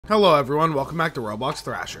Hello everyone, welcome back to Roblox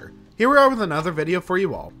Thrasher. Here we are with another video for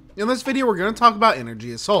you all. In this video we're going to talk about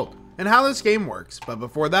Energy Assault and how this game works, but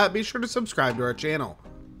before that be sure to subscribe to our channel.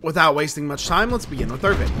 Without wasting much time, let's begin with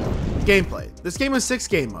our video. Gameplay. This game has 6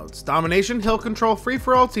 game modes: Domination, Hill Control,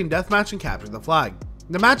 Free-for-all, Team Deathmatch, and Capture the Flag.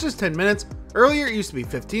 The match is 10 minutes, earlier it used to be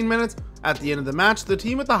 15 minutes. At the end of the match, the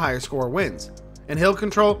team with the higher score wins. In Hill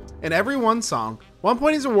Control, in every one song, 1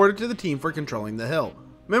 point is awarded to the team for controlling the hill.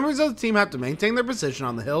 Members of the team have to maintain their position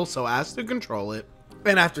on the hill so as to control it,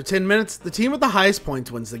 and after 10 minutes, the team with the highest points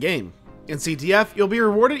wins the game. In CTF, you'll be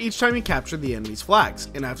rewarded each time you capture the enemy's flags,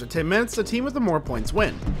 and after 10 minutes, the team with the more points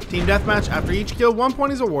win. Team Deathmatch, after each kill, 1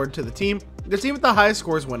 point is awarded to the team. The team with the highest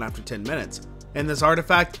scores win after 10 minutes. In this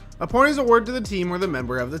artifact, a point is awarded to the team or the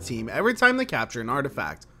member of the team every time they capture an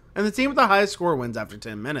artifact, and the team with the highest score wins after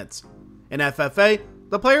 10 minutes. In FFA,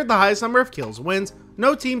 the player with the highest number of kills wins.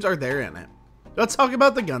 No teams are there in it. Let's talk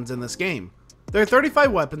about the guns in this game. There are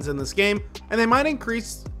 35 weapons in this game, and they might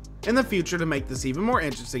increase in the future to make this even more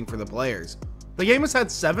interesting for the players. The game has had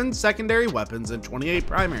 7 secondary weapons and 28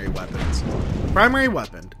 primary weapons. Primary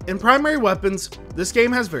weapon. In primary weapons, this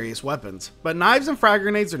game has various weapons, but knives and frag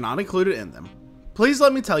grenades are not included in them. Please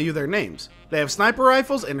let me tell you their names. They have sniper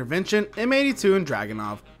rifles, Intervention, M82, and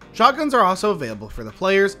Dragunov. Shotguns are also available for the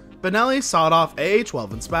players: Benelli, Sawed-Off,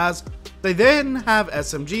 AA-12, and Spaz. They then have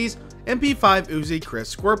SMGs, MP5, Uzi, Chris,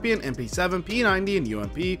 Scorpion, MP7, P90, and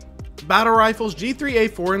UMP. Battle rifles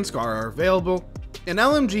G3A4 and SCAR are available, and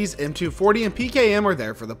LMGs M240 and PKM are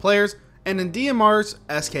there for the players, and in DMRs,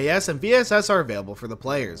 SKS and VSS are available for the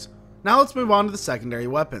players. Now let's move on to the secondary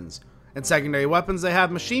weapons. In secondary weapons, they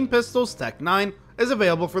have machine pistols. Tech 9 is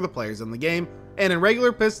available for the players in the game, and in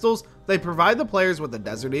regular pistols, they provide the players with a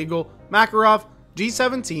Desert Eagle, Makarov,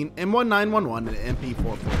 G17, M1911, and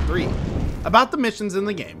MP443. About the missions in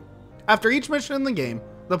the game. After each mission in the game,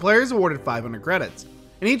 the player is awarded 500 credits,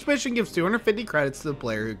 and each mission gives 250 credits to the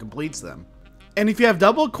player who completes them. And if you have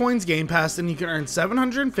double coins game pass, then you can earn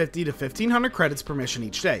 750 to 1500 credits per mission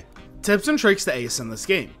each day. Tips and tricks to ace in this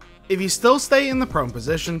game. If you still stay in the prone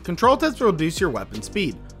position, control tips will reduce your weapon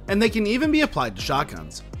speed, and they can even be applied to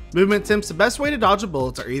shotguns. Movement tips: the best way to dodge the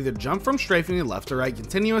bullets are either to jump from strafing to left or right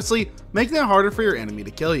continuously, making it harder for your enemy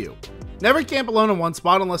to kill you. Never camp alone in one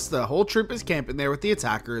spot unless the whole troop is camping there with the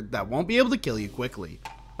attacker that won't be able to kill you quickly.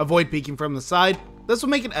 Avoid peeking from the side. This will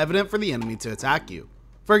make it evident for the enemy to attack you.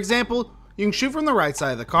 For example, you can shoot from the right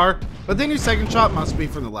side of the car, but then your second shot must be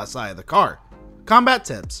from the left side of the car. Combat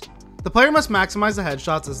tips: the player must maximize the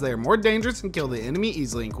headshots as they are more dangerous and kill the enemy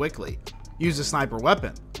easily and quickly. Use a sniper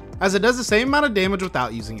weapon, as it does the same amount of damage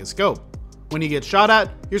without using a scope. When you get shot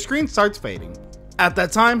at, your screen starts fading. At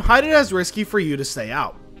that time, hide it as risky for you to stay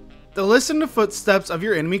out. To listen to footsteps of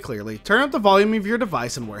your enemy clearly, turn up the volume of your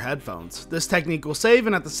device and wear headphones. This technique will save,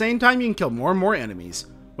 and at the same time you can kill more and more enemies.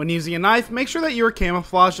 When using a knife, make sure that you are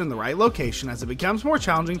camouflaged in the right location as it becomes more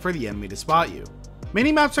challenging for the enemy to spot you.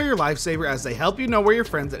 Mini-maps are your lifesaver as they help you know where your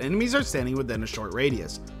friends and enemies are standing within a short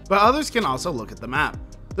radius, but others can also look at the map.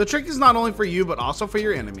 The trick is not only for you but also for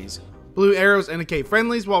your enemies. Blue arrows indicate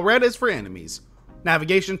friendlies while red is for enemies.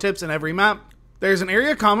 Navigation tips: in every map, there is an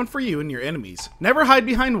area common for you and your enemies. Never hide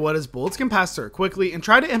behind wood as bullets can pass through it quickly, and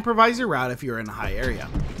try to improvise your route if you are in a high area.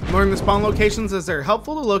 Learn the spawn locations as they are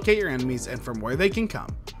helpful to locate your enemies and from where they can come.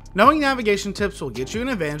 Knowing navigation tips will get you an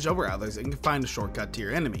advantage over others and can find a shortcut to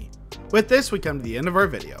your enemy. With this, we come to the end of our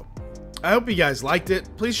video. I hope you guys liked it.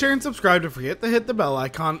 Please share and subscribe. Don't forget to hit the bell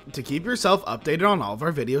icon to keep yourself updated on all of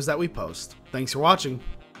our videos that we post. Thanks for watching.